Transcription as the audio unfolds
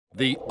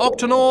The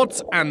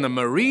Octonauts and the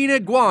Marine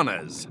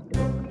Iguanas.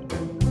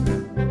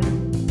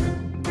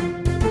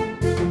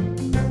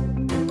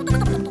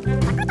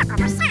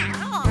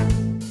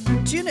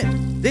 Do you know,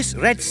 this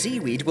red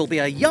seaweed will be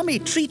a yummy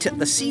treat at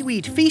the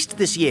seaweed feast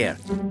this year.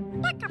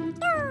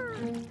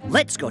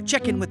 Let's go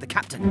check in with the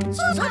captain.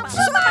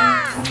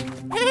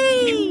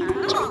 Hey!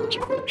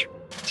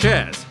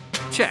 Chairs,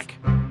 check.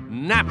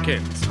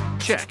 Napkins,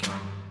 check.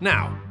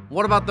 Now,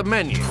 what about the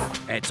menu?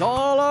 It's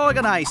all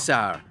organised,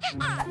 sir.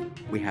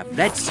 We have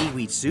red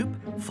seaweed soup,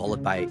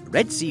 followed by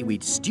red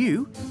seaweed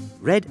stew,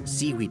 red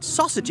seaweed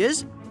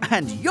sausages,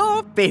 and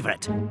your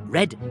favourite,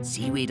 red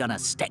seaweed on a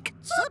stick.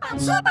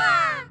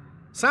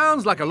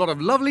 Sounds like a lot of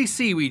lovely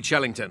seaweed,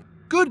 Shellington.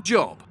 Good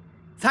job.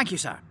 Thank you,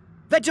 sir.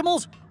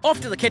 Vegimals,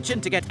 off to the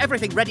kitchen to get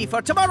everything ready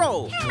for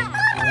tomorrow.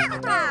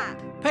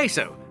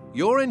 Peso,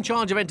 you're in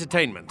charge of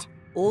entertainment.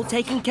 All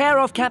taken care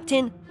of,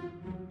 Captain.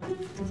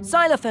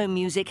 Xylophone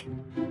music.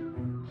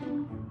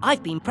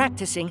 I've been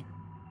practicing.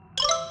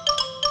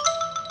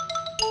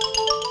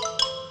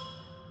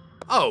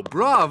 Oh,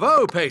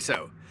 bravo,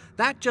 Peso.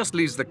 That just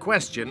leaves the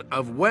question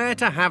of where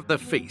to have the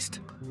feast.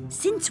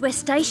 Since we're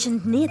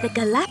stationed near the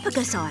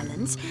Galapagos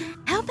Islands,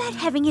 how about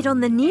having it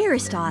on the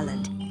nearest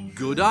island?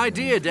 Good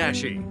idea,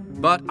 Dashi.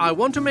 But I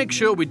want to make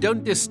sure we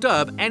don't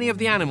disturb any of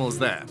the animals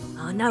there.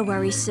 Oh, no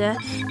worries, sir.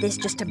 There's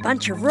just a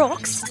bunch of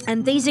rocks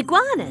and these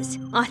iguanas.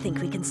 I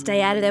think we can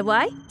stay out of their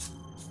way.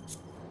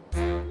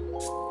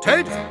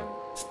 Ted?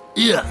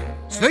 Yeah.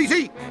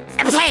 Sneezy?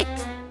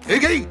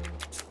 Iggy?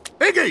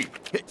 Iggy!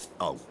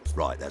 Oh,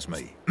 right, that's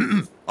me.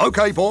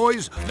 OK,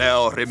 boys,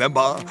 now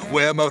remember,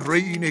 we're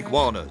marine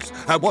iguanas.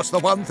 And what's the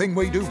one thing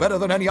we do better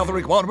than any other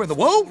iguana in the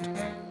world?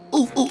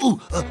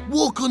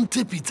 Walk on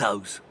tippy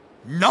toes.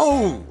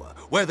 No!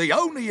 We're the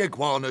only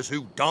iguanas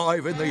who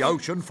dive in the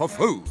ocean for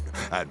food.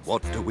 And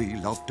what do we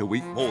love to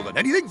eat more than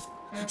anything?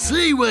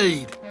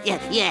 Seaweed.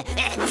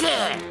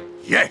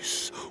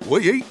 Yes,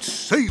 we eat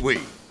seaweed.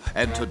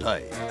 And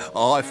today,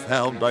 I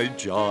found a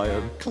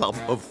giant clump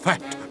of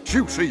fat,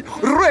 juicy,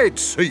 red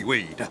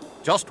seaweed.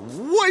 Just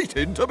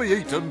waiting to be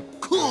eaten.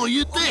 Cool,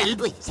 you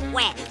did?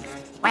 Where?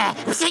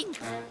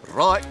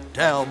 Right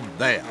down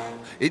there.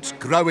 It's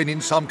growing in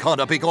some kind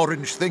of big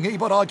orange thingy,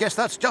 but I guess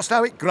that's just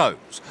how it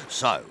grows.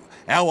 So,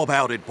 how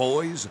about it,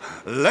 boys?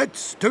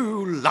 Let's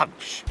do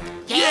lunch.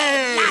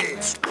 Yeah,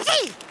 lunch.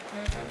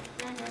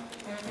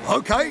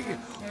 OK,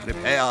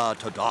 prepare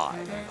to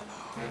dive.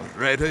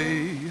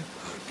 Ready,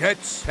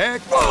 get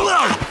set.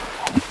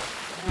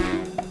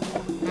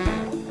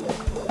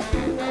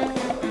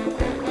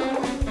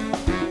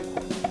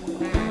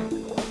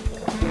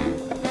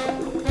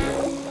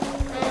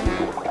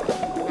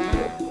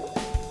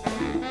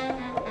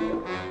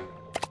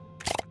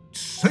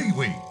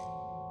 Seaweed.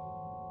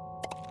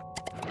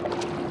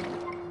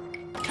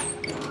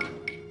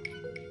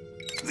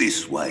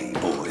 This way,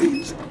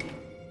 boys.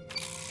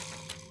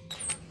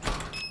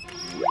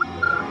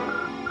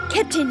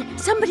 Captain,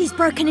 somebody's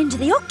broken into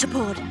the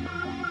Octopod.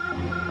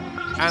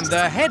 And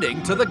they're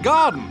heading to the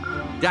garden.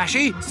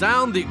 Dashi,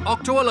 sound the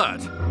Octo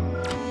alert.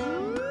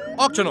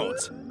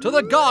 Octonauts, to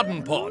the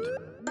garden pod.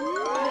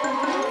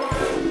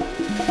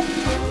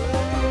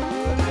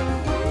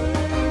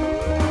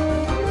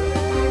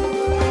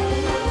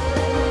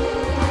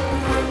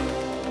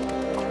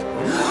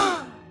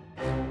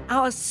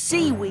 Our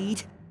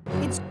seaweed,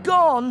 it's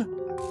gone.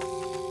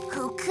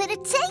 Who could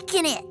have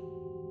taken it?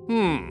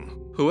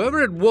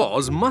 Whoever it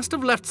was must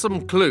have left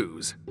some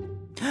clues.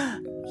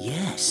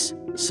 Yes,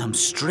 some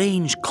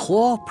strange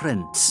claw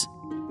prints.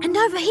 And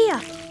over here,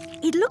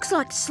 it looks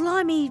like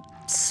slimy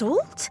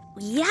salt.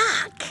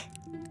 Yuck.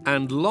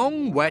 And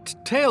long, wet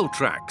tail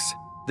tracks.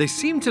 They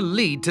seem to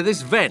lead to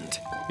this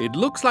vent. It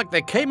looks like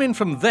they came in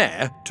from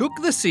there, took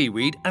the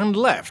seaweed and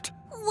left.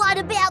 What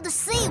about the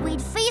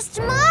seaweed feast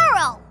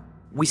tomorrow?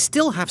 We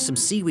still have some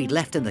seaweed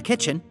left in the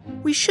kitchen.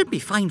 We should be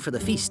fine for the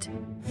feast.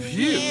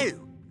 Phew!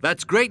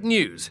 That's great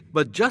news,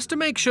 but just to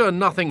make sure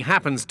nothing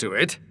happens to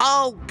it...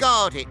 Oh,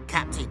 guard it,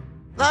 Captain.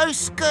 Those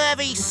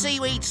scurvy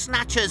seaweed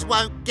snatchers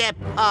won't get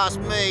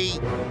past me.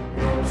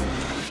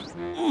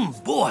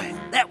 Boy,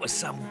 that was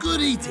some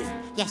good eating.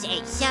 Yes,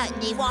 it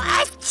certainly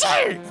was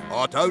too.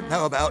 I don't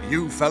know about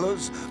you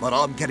fellas, but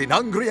I'm getting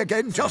hungry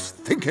again just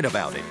thinking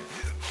about it.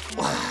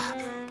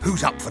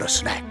 Who's up for a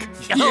snack?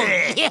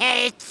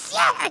 Yes.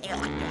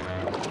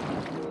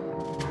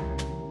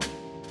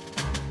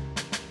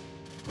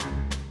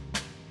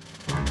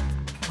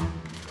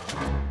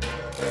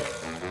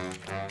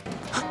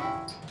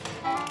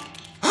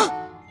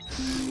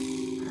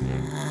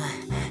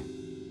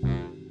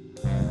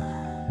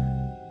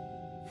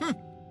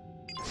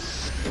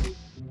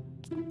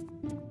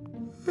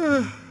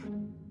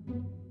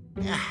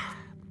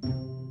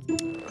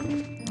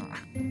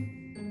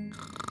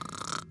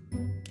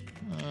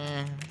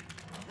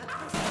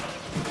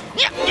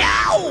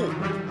 No!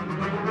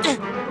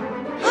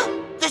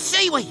 The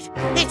seaweed!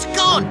 It's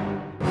gone!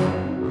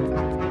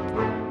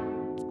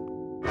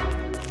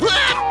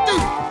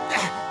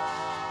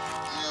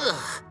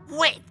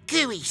 Wet,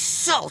 gooey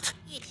salt!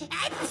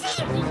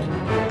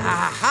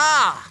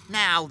 Aha!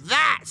 Now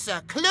that's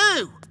a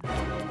clue.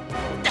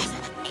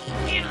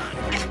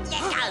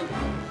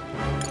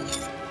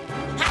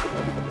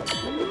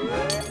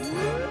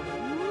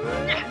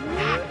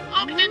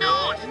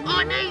 Octonauts,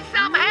 I need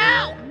some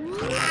help!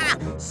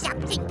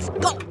 Something's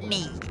got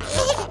me.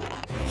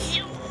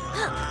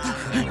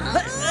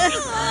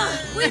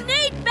 We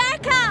need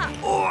backup!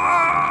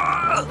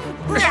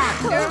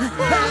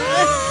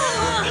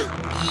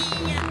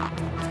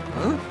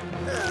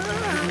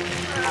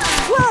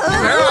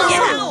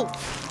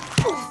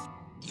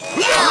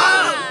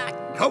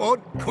 Come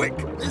on, quick.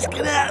 Let's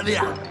get out of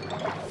here.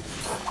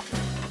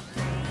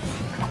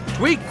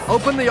 Tweak,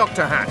 open the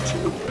octa-hatch.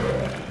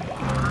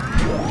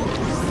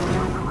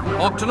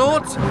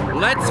 Octonauts,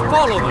 let's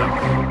follow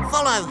them.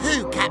 Follow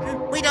who,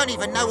 Captain? We don't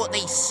even know what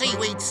these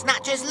seaweed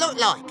snatchers look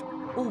like.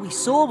 All we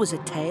saw was a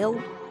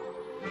tail.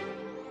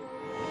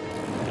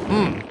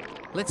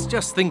 Let's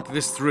just think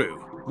this through.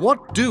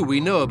 What do we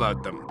know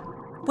about them?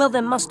 Well,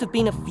 there must have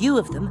been a few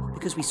of them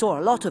because we saw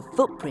a lot of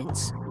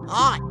footprints.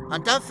 Aye,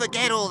 and don't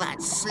forget all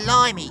that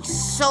slimy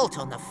salt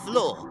on the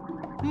floor.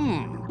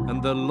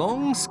 And the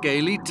long,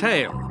 scaly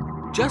tail.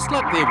 Just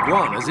like the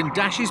iguanas in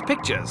Dashie's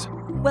pictures.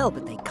 Well,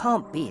 but they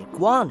can't be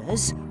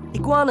iguanas.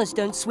 Iguanas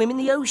don't swim in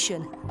the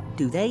ocean,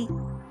 do they?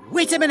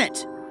 Wait a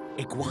minute!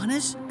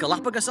 Iguanas?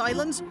 Galapagos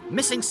Islands?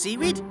 Missing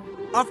seaweed?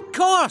 Of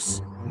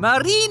course!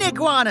 Marine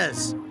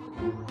iguanas!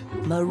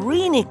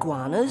 Marine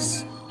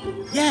iguanas?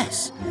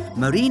 Yes,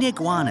 marine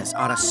iguanas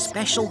are a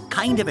special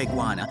kind of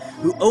iguana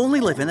who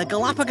only live in the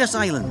Galapagos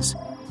Islands.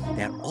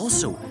 They're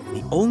also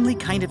the only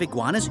kind of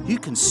iguanas who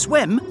can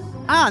swim,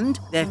 and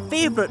their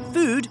favourite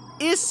food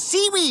is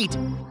seaweed.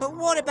 But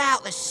what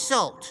about the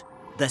salt?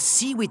 The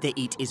seaweed they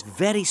eat is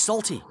very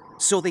salty,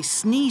 so they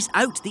sneeze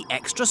out the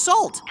extra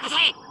salt.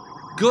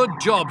 Good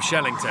job,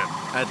 Shellington.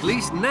 At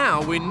least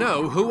now we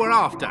know who we're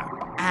after.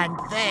 And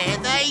there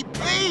they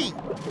be!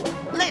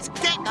 Let's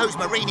get those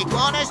marine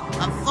iguanas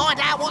and find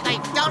out what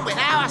they've done with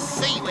our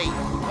seaweed.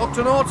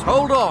 Octonauts,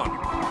 hold on.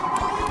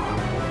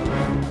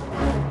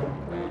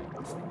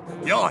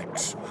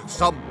 Yikes!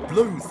 Some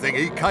blue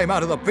thingy came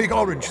out of the big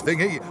orange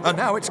thingy, and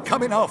now it's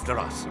coming after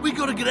us. We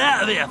gotta get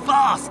out of here,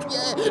 fast!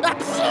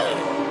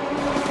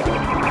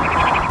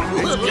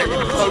 It's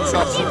getting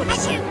closer.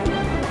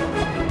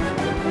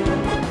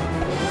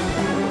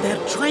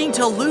 They're trying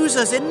to lose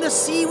us in the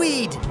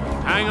seaweed.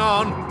 Hang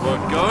on,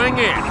 we're going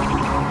in.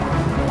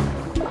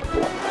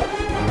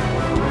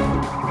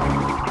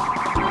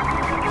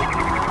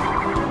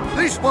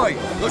 This way!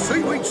 The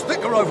seaweed's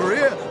thicker over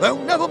here.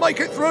 They'll never make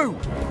it through.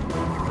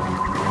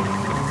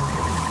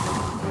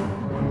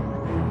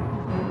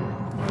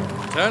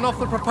 Turn off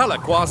the propeller,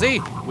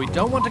 Kwazii. We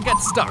don't want to get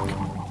stuck.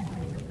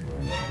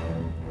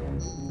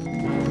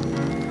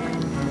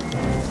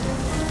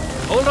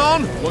 Hold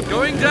on, we're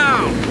going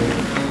down.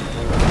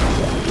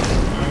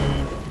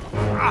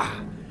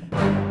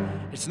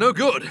 It's no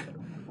good.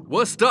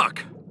 We're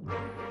stuck.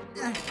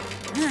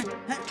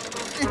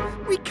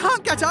 We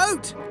can't get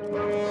out!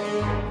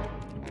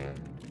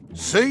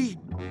 See?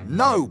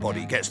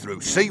 Nobody gets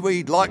through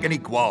seaweed like an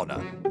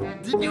iguana.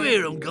 Didn't you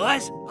hear them,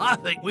 guys? I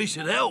think we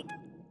should help.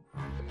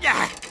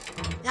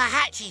 The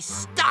hatch is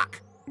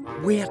stuck.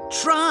 We're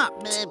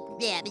trapped!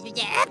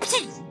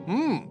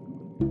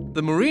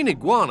 The marine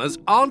iguanas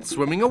aren't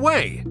swimming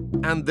away,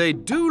 and they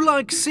do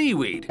like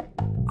seaweed.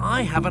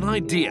 I have an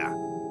idea.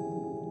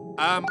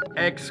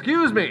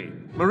 Excuse me,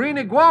 marine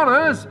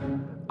iguanas,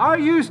 are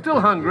you still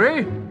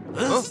hungry?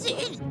 Huh?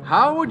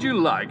 How would you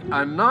like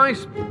a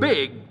nice,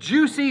 big,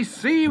 juicy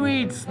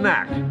seaweed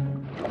snack?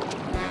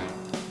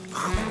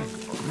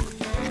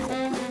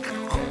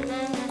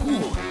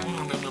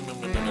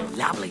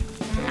 Lovely.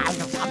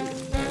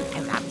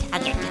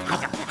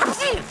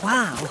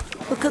 Wow,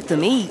 look at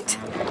them eat.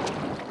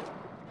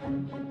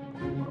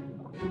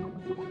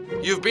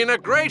 You've been a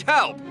great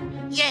help.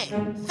 Yeah,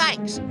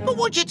 thanks. But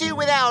what'd you do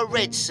with our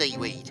red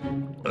seaweed?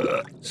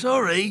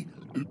 Sorry,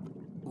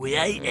 we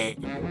ate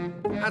it.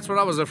 That's what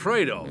I was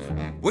afraid of.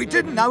 We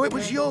didn't know it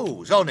was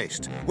yours,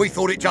 honest. We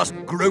thought it just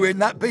grew in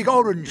that big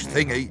orange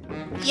thingy.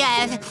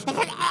 Yeah,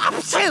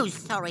 I'm so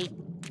sorry.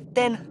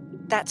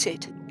 Then that's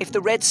it. If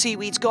the red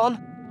seaweed's gone,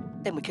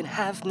 then we can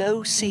have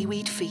no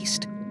seaweed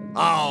feast.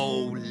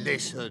 Oh,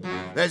 listen.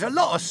 There's a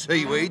lot of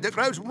seaweed that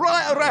grows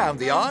right around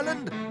the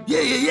island.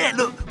 Yeah.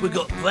 Look, we've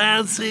got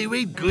brown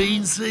seaweed,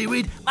 green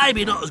seaweed.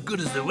 Maybe not as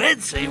good as the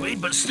red seaweed,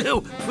 but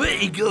still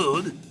pretty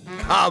good.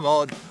 Come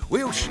on,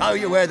 we'll show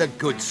you where the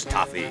good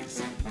stuff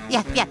is.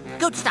 Yeah,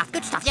 good stuff,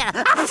 yeah.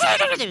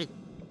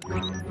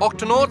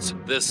 Octonauts,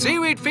 the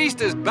seaweed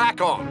feast is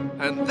back on,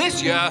 and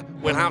this year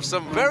we'll have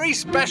some very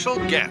special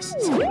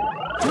guests.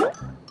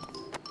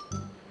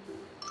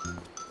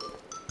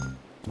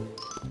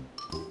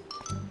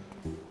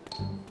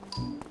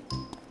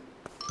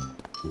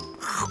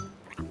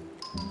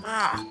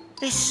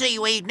 This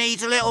seaweed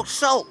needs a little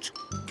salt.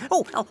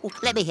 Oh,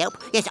 let me help.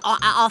 Yes,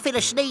 I feel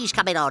a sneeze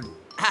coming on.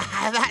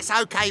 That's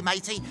okay,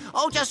 matey.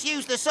 I'll just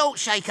use the salt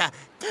shaker.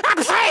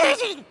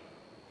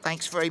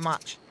 Thanks very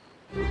much.